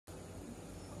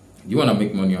Do you want to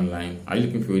make money online? Are you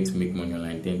looking for a way to make money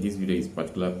online? Then this video is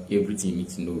particular everything you need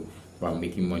to know about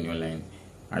making money online.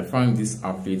 I found this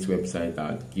affiliate website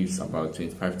that gives about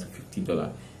 $25 to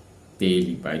 $50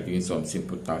 daily by doing some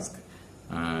simple tasks,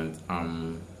 and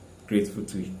I'm grateful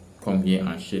to come here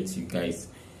and share to you guys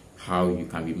how you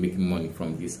can be making money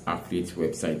from this affiliate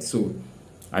website. So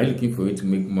are you looking for a way to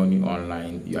make money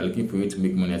online? You are looking for a way to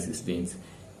make money as a student,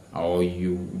 or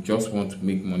you just want to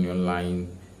make money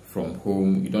online from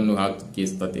home, you don't know how to get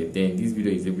started? Then this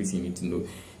video is everything you need to know.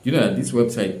 You know that this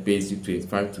website pays you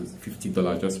 $25 to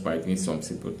 $50 just by doing some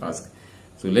simple tasks.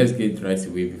 So let's get right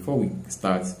away. Before we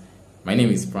start, my name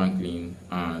is Franklin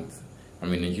and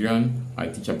I'm a Nigerian. I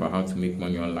teach about how to make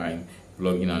money online,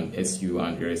 blogging and SEO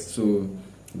and the rest. So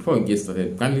before we get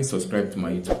started, kindly subscribe to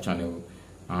my YouTube channel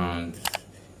and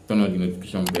turn on the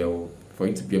notification bell for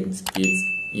you to be able to get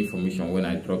information when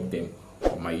I drop them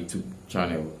on my YouTube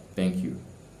channel. Thank you.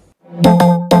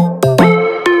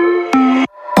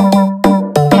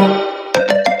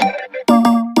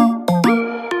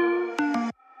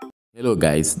 Hello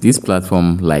guys, this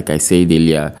platform, like I said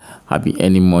earlier, have been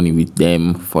earning money with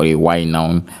them for a while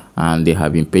now, and they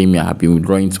have been paying me. I have been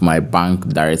withdrawing to my bank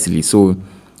directly. So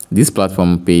this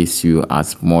platform pays you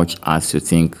as much as you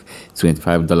think,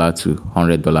 $25 to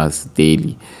 $100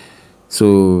 daily.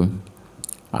 So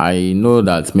I know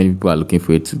that many people are looking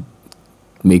for it to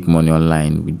make money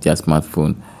online with their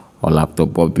smartphone or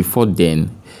laptop, but before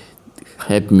then,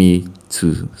 help me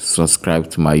to subscribe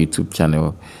to my YouTube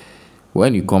channel.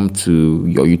 When you come to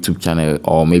your YouTube channel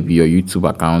or maybe your YouTube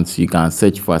account, you can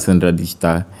search for Ascendra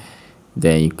Digital,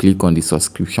 then you click on the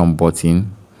subscription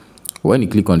button. When you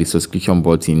click on the subscription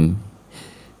button,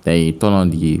 then you turn on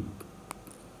the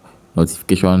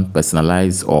notification,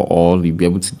 personalize or all. You'll be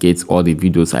able to get all the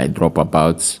videos I drop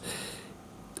about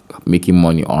making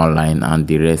money online and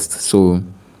the rest. So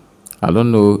I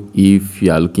don't know if you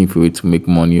are looking for it to make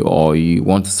money or you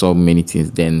want to solve many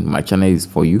things, then my channel is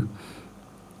for you.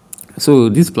 So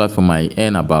this platform, I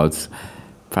earn about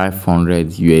 500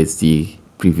 USD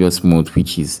previous month,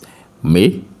 which is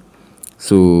May.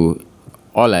 So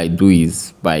all I do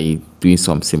is by doing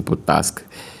some simple task.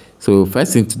 So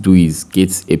first thing to do is get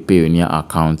a Payoneer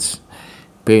account.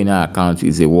 Payoneer account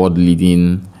is a world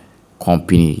leading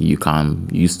company you can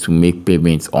use to make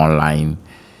payments online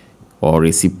or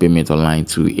receive payment online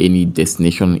to any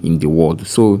destination in the world.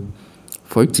 So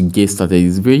for you to get started,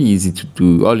 it's very easy to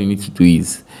do. All you need to do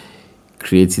is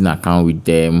create an account with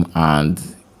them and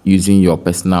using your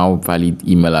personal valid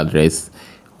email address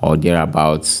or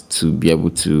thereabouts to be able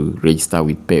to register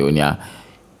with Payoneer.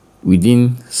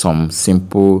 Within some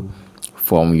simple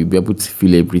form, you'll be able to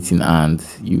fill everything and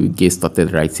you will get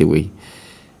started right away.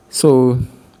 So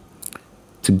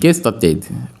to get started,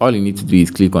 all you need to do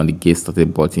is click on the get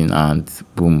started button and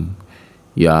boom,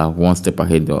 you are one step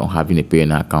ahead of having a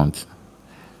Payoneer account.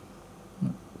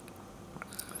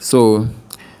 So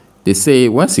they say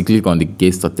once you click on the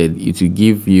get started, it will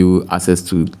give you access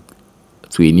to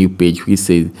a new page which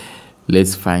says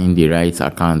let's find the right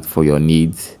account for your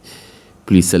needs.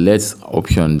 Please select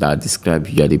option that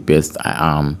describes you are the best.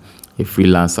 I am a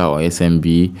freelancer or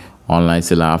SMB, online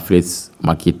seller, affiliate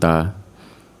marketer.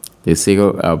 They say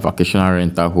vacational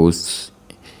rental host,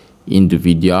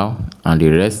 individual, and the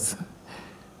rest.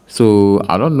 So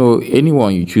I don't know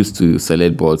anyone you choose to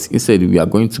select, but instead we are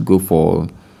going to go for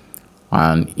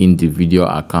an individual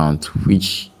account,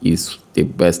 which is the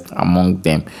best among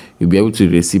them. You'll be able to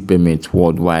receive payment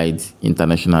worldwide,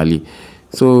 internationally.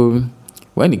 So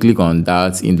when you click on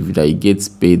that individual, it gets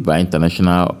paid by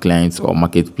international clients or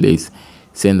marketplace,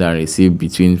 send and receive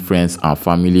between friends and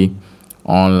family,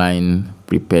 online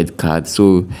prepaid card.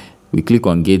 So we click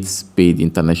on get paid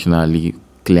internationally,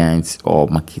 clients or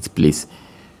marketplace.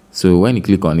 So when you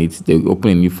click on it, they will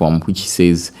open a new form which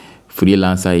says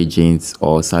freelancer agents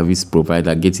or service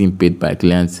provider getting paid by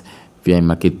clients via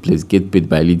marketplace, get paid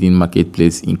by leading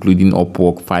marketplace including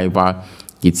Upwork, Fiverr,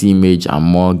 Getty Image and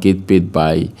more, get paid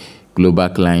by global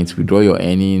clients, withdraw your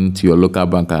earning to your local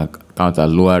bank account at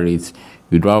lower rates,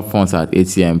 withdraw funds at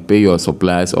ATM, pay your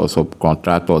suppliers or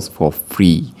subcontractors for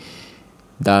free.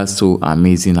 That's so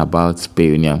amazing about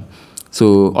Payoneer.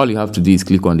 So all you have to do is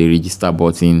click on the register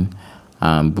button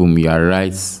and boom, you are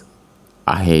right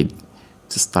ahead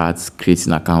to start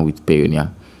creating an account with Payoneer.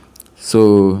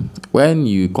 So when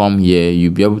you come here,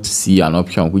 you'll be able to see an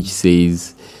option which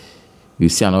says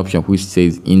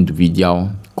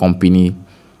individual, company,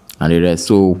 and the rest.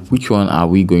 So which one are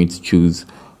we going to choose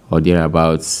or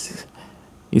thereabouts?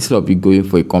 Instead of you going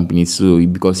for a company, so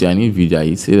because you're an individual,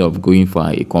 instead of going for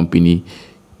a company,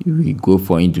 you will go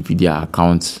for individual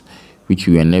accounts, which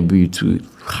will enable you to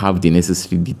have the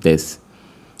necessary details.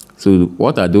 So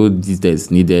what are those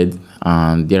details needed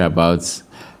and thereabouts,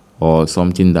 or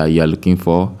something that you are looking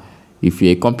for? If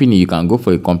you're a company, you can go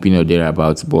for a company or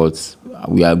thereabouts, but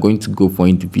we are going to go for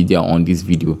individual on this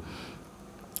video.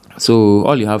 So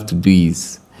all you have to do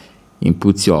is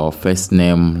input your first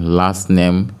name, last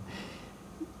name,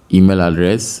 email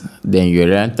address. Then you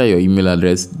enter your email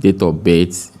address, date of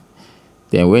birth.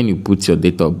 Then when you put your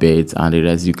date of birth and the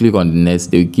rest, you click on the next.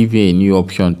 They will give you a new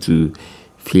option to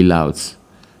fill out.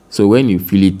 So when you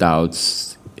fill it out,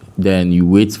 then you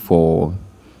wait for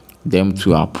them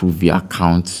to approve your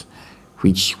account,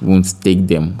 which won't take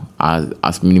them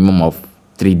as minimum of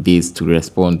 3 days to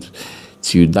respond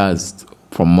to you. That's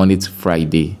from Monday to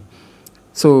Friday.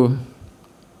 So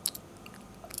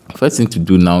first thing to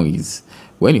do now is,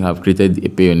 when you have created a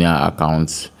Payoneer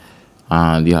account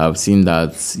and you have seen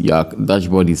that your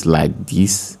dashboard is like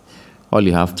this, all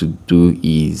you have to do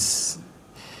is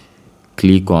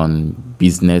click on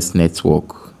business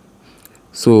network.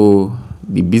 So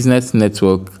the business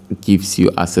network gives you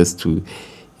access to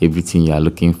everything you are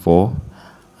looking for,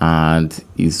 and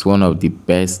is one of the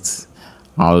best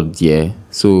out there.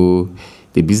 So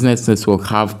the business network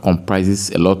comprises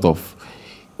a lot of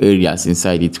areas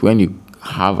inside it. When you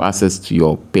have access to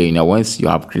your Payoneer, once you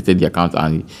have created the account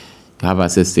and you have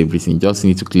access to everything, you just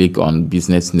need to click on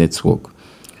business network.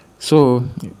 So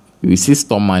you see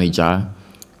store manager,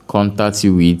 contact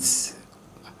you with,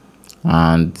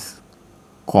 and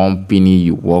company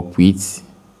you work with,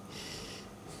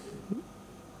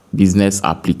 business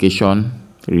application,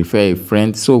 refer a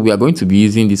friend. So we are going to be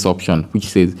using this option which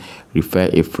says refer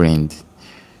a friend.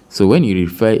 So when you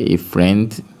refer a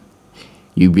friend,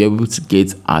 you'll be able to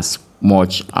get as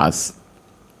much as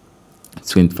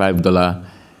 $25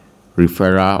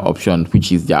 referral option,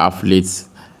 which is the affiliate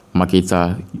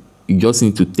marketer. You just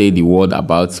need to tell the word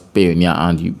about Payoneer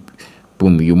and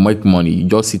boom, you make money. You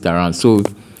just sit around. So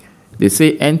they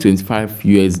say earn 25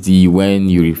 USD when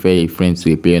you refer a friend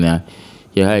to a Payoneer.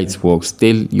 Here how it works.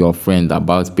 Tell your friend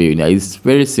about Payoneer. It's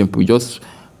very simple, just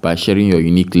by sharing your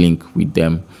unique link with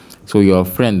them. So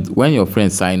when your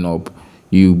friend sign up,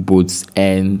 you both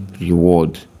earn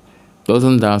reward.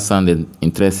 Doesn't that sound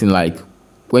interesting? Like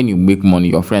when you make money,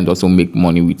 your friend also make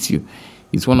money with you.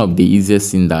 It's one of the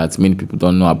easiest things that many people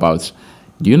don't know about.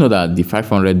 Do you know that the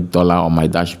 $500 on my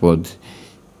dashboard,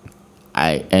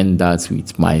 I earned that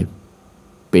with my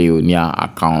Payoneer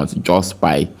account just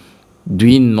by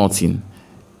doing nothing?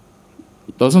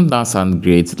 Doesn't that sound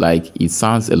great? Like, it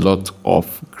sounds a lot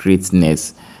of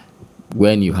greatness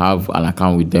when you have an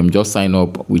account with them. Just sign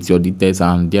up with your details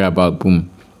and thereabout, boom,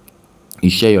 you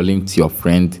share your link to your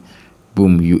friend,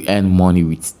 boom, you earn money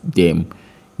with them.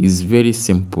 It's very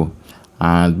simple,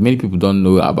 and many people don't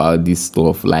know about this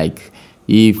stuff. Like,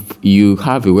 if you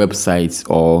have a website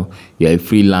or you're a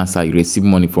freelancer, you receive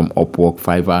money from Upwork,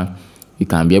 Fiverr, you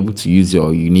can be able to use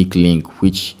your unique link,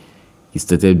 which is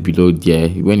stated below there.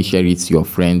 When you share it to your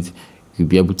friends, you'll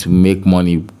be able to make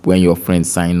money when your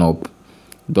friends sign up.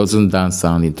 Doesn't that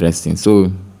sound interesting?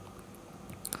 So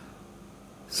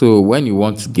when you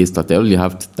want to get started, all you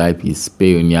have to type is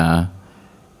Payoneer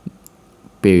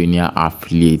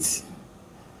affiliate.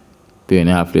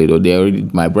 Payoneer affiliate. Or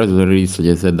my brother already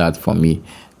suggested that for me.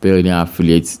 Payoneer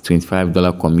affiliate,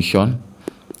 $25 commission.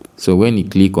 So when you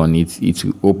click on it, it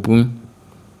will open.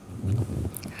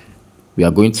 We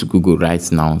are going to Google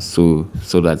right now, so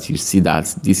that you see that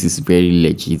this is very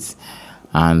legit,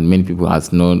 and many people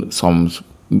has known.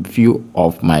 Few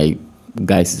of my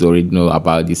guys already know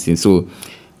about this thing. So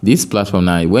this platform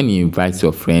now, when you invite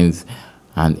your friends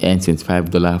and earn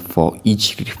 $25 for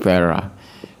each referral.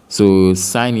 So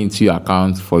sign into your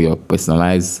account for your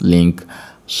personalized link,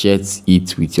 share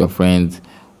it with your friends.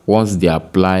 Once they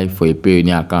apply for a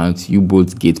Payoneer account, you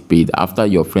both get paid. After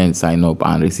your friends sign up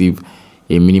and receive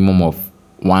a minimum of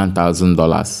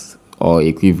 $1,000 or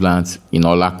equivalent in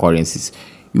all our currencies,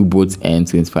 you both earn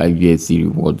 25 USD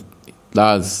reward.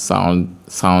 That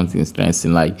sounds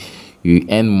interesting. Like, you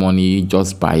earn money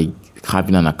just by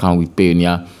having an account with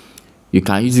Payoneer. You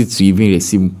can use it to even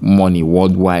receive money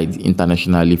worldwide,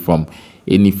 internationally, from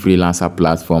any freelancer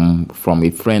platform, from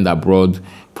a friend abroad,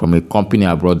 from a company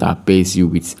abroad that pays you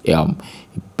with a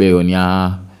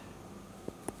Payoneer.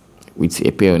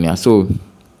 So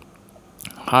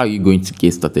how are you going to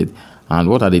get started, and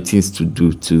what are the things to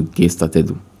do to get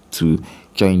started to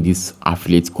join this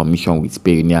affiliate commission with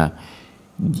Payoneer?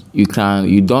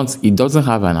 It doesn't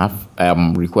have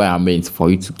an requirement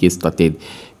for you to get started,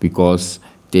 because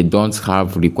they don't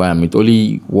have requirement.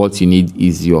 Only what you need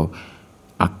is your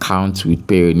account with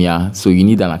Payoneer. So you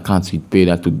need an account with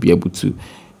Payoneer to be able to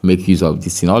make use of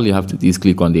this thing. All you have to do is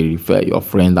click on the refer your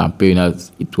friend and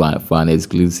Payoneer for an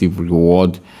exclusive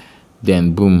reward.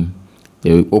 Then boom,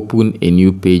 they will open a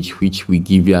new page which will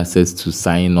give you access to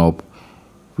sign up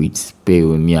with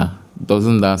Payoneer.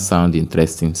 Doesn't that sound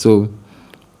interesting? So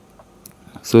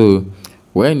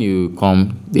when you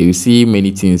come, they will see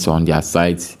many things on their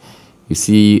site. You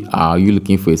see, are you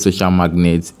looking for a social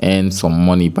magnet, earn some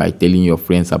money by telling your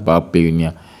friends about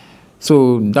Payoneer?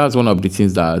 So that's one of the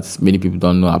things that many people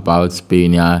don't know about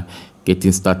Payoneer.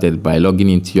 Getting started by logging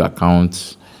into your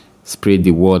account, spread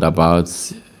the word about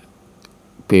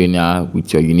Payoneer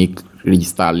with your unique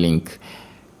register link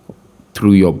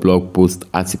through your blog post,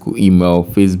 article, email,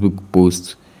 Facebook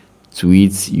post,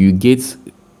 tweets. You get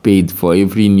paid for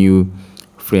every new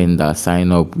friend that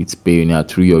sign up with Payoneer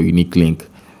through your unique link.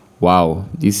 Wow,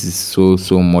 this is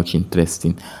so much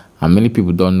interesting, and many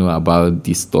people don't know about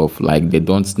this stuff. Like, they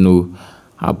don't know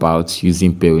about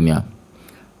using Payoneer.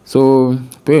 So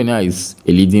Payoneer is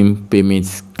a leading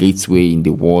payment gateway in the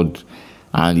world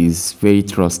and is very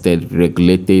trusted,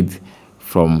 regulated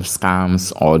from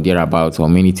scams or thereabouts or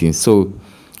many things. So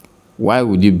why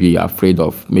would you be afraid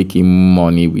of making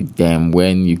money with them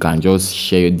when you can just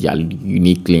share their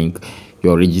unique link,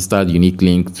 your registered unique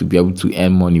link, to be able to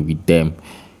earn money with them?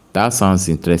 That sounds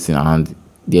interesting, and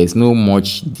there's no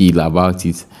much deal about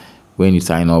it when you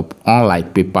sign up.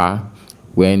 Unlike PayPal,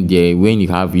 when you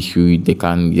have issue, they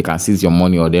can seize your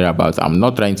money or thereabouts. I'm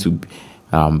not trying to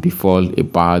befall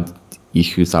about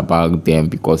issues about them,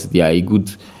 because they are a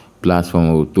good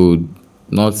platform, although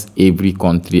not every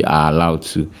country are allowed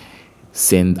to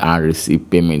send and receive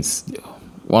payments.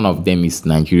 One of them is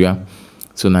Nigeria.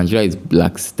 So Nigeria is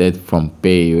blacklisted from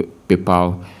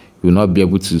PayPal. You will not be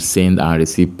able to send and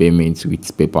receive payments with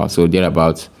PayPal. So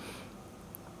thereabouts.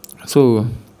 So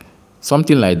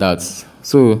something like that.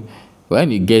 So when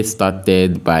you get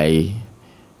started by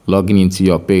logging into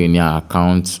your Payoneer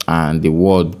account and the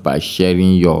word by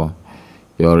sharing your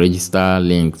register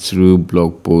link through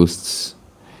blog posts,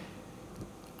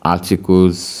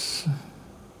 articles,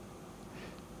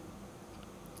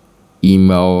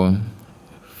 email,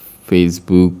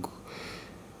 Facebook,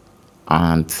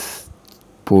 and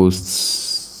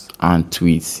posts and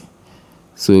tweets.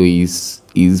 So it's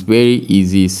very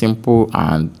easy, simple,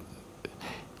 and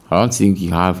I don't think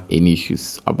you have any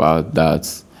issues about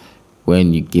that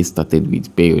when you get started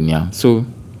with Payoneer. So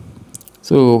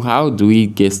how do we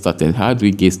get started? How do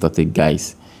we get started,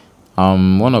 guys?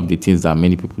 One of the things that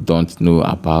many people don't know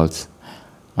about,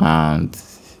 and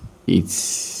it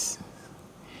is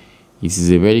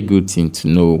a very good thing to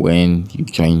know when you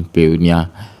join Payoneer.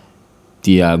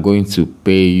 They are going to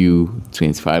pay you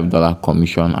 $25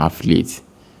 commission affiliate.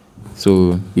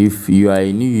 So if you are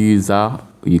a new user,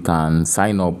 you can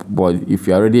sign up, but if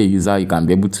you're already a user, you can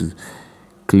be able to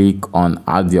click on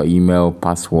add your email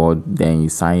password, then you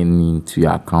sign into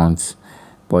your account.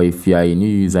 But if you are a new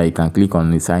user, you can click on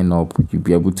the sign up. You'll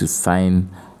be able to sign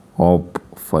up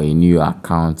for a new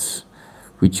account,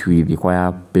 which will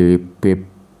require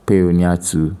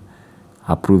Payoneer to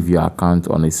approve your account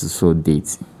on a specific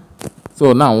date.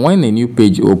 So now when a new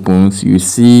page opens, you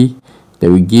see they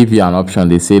will give you an option.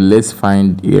 They say, let's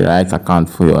find a right account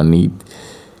for your need,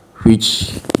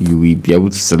 which you will be able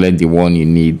to select the one you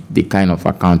need, the kind of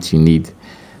account you need,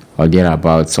 or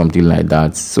thereabouts, something like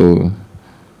that. So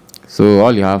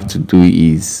all you have to do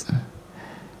is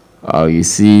you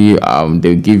see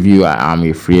they'll give you I'm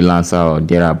a freelancer or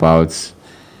thereabouts,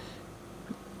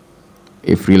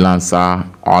 a freelancer,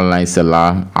 online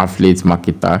seller, affiliate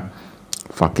marketer,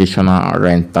 vacational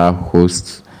renter,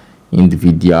 host,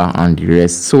 individual, and the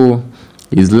rest. So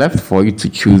it's left for you to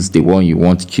choose the one you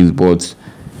want to choose, but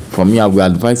for me, I will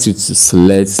advise you to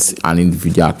select an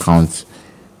individual account,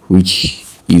 which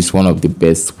is one of the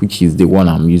best, which is the one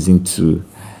I'm using to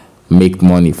make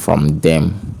money from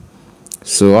them.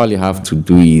 So all you have to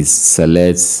do is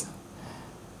select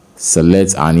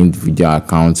an individual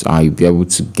account, and you'll be able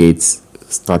to get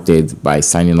started by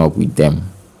signing up with them.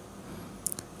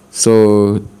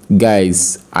 So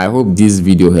guys, I hope this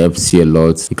video helps you a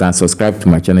lot. You can subscribe to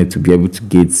my channel to be able to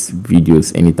get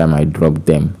videos anytime I drop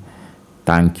them.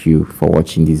 Thank you for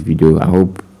watching this video. I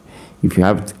hope if you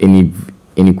have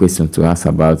any question to ask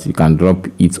about, you can drop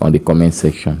it on the comment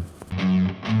section.